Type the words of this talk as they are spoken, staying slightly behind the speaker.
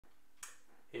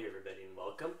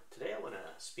welcome. Today I want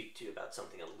to speak to you about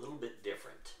something a little bit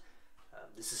different.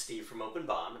 This is Steve from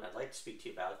OpenBOM, and I'd like to speak to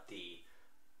you about the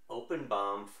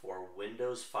OpenBOM for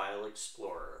Windows File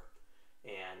Explorer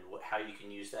and how you can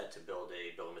use that to build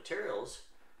a bill of materials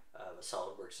of a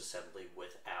Solidworks assembly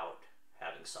without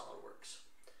having Solidworks.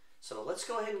 So let's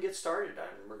go ahead and get started.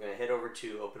 We're going to head over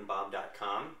to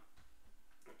openbom.com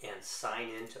and sign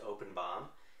in to OpenBOM.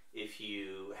 If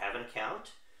you have an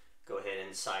account, go ahead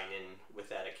and sign in with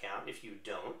that account. If you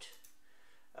don't,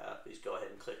 please go ahead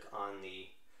and click on the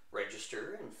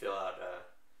register and fill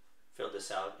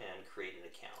this out and create an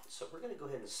account. So we're going to go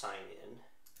ahead and sign in,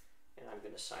 and I'm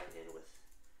going to sign in with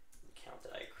the account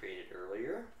that I created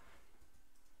earlier.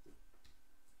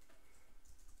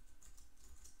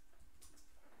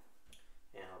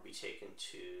 And I'll be taken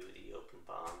to the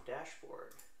OpenBOM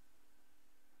dashboard.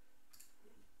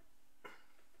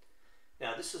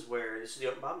 Now this is the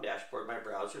OpenBOM dashboard, my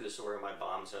browser. This is where my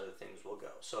bombs and other things will go.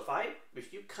 So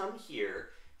if you come here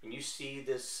and you see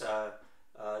this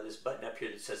this button up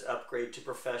here that says Upgrade to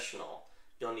Professional,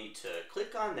 you'll need to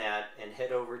click on that and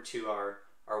head over to our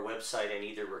website and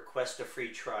either request a free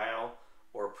trial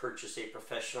or purchase a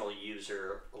professional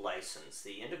user license.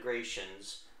 The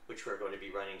integrations, which we're going to be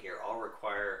running here, all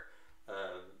require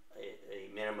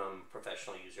a minimum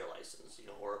professional user license,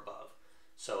 or above.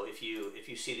 So if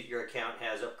you see that your account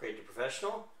has Upgrade to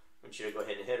Professional, I want you to go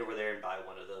ahead and head over there and buy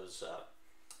one of those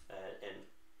and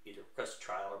either request a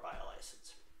trial or buy a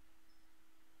license.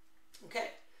 Okay,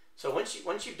 so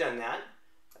once you've done that,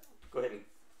 go ahead and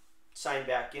sign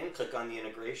back in, click on the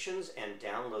integrations, and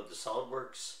download the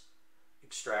Solidworks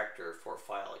extractor for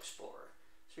File Explorer.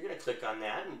 So you're going to click on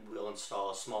that, and we'll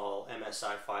install a small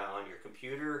MSI file on your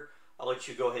computer. I'll let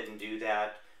you go ahead and do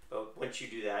that. But once you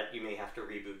do that, you may have to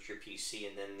reboot your PC,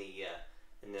 and then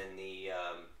the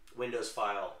Windows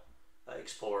File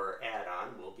Explorer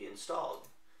add-on will be installed.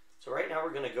 So right now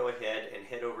we're going to go ahead and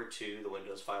head over to the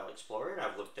Windows File Explorer, and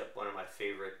I've looked up one of my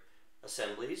favorite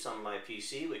assemblies on my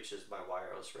PC, which is my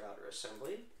wireless router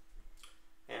assembly.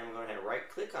 And I'm going to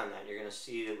right-click on that. You're going to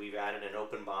see that we've added an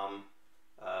OpenBOM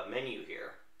menu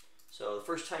here. So the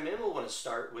first time in, we'll want to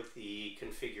start with the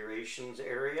configurations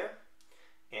area.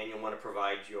 And you'll want to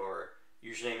provide your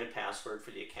username and password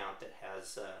for the account that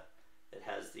has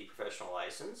the professional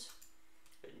license.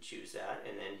 Go ahead and choose that,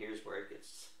 and then here's where it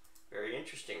gets very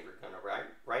interesting. We're going to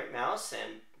right mouse,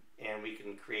 and we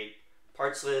can create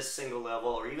parts list, single level,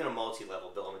 or even a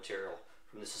multi-level bill of material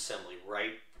from this assembly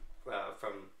right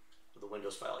from the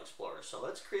Windows File Explorer. So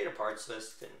let's create a parts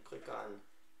list and click on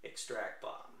Extract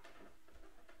BOM.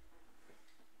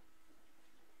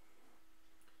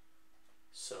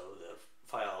 So the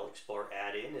File Explorer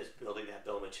add-in is building that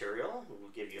bill of material.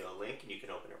 We'll give you a link and you can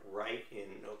open it right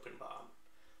in OpenBOM.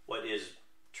 What is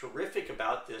terrific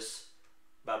about this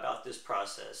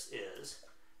process is,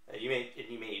 you may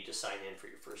need to sign in for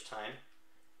your first time,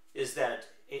 is that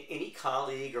any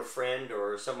colleague or friend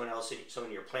or someone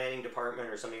in your planning department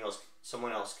or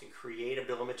someone else can create a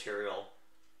bill of material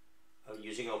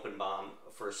using OpenBOM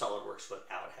for Solidworks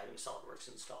without having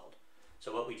Solidworks installed.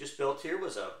 So what we just built here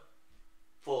was a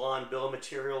full-on bill of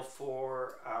material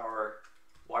for our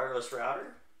wireless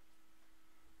router,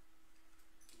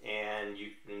 and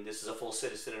this is a full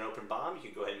citizen in OpenBOM. You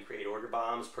can go ahead and create order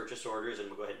bombs, purchase orders, and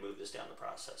we'll go ahead and move this down the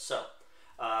process. So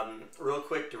real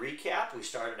quick to recap, we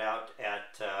started out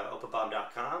at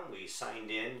openbom.com. We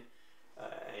signed in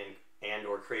and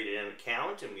or created an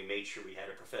account, and we made sure we had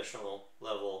a professional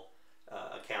level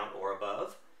account or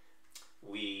above.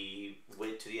 We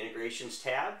went to the integrations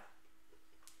tab,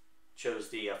 chose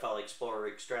the File Explorer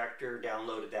extractor,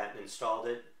 downloaded that and installed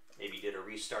it, maybe did a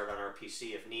restart on our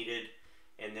PC if needed,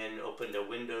 and then opened a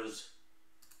Windows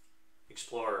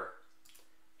Explorer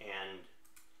and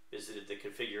visited the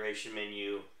configuration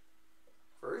menu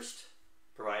first,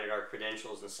 provided our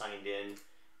credentials and signed in,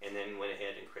 and then went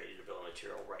ahead and created a bill of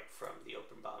material right from the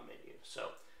OpenBOM menu. So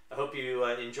I hope you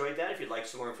enjoyed that. If you'd like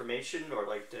some more information or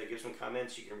like to give some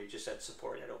comments, you can reach us at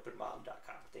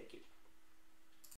support@openbom.com. Thank you.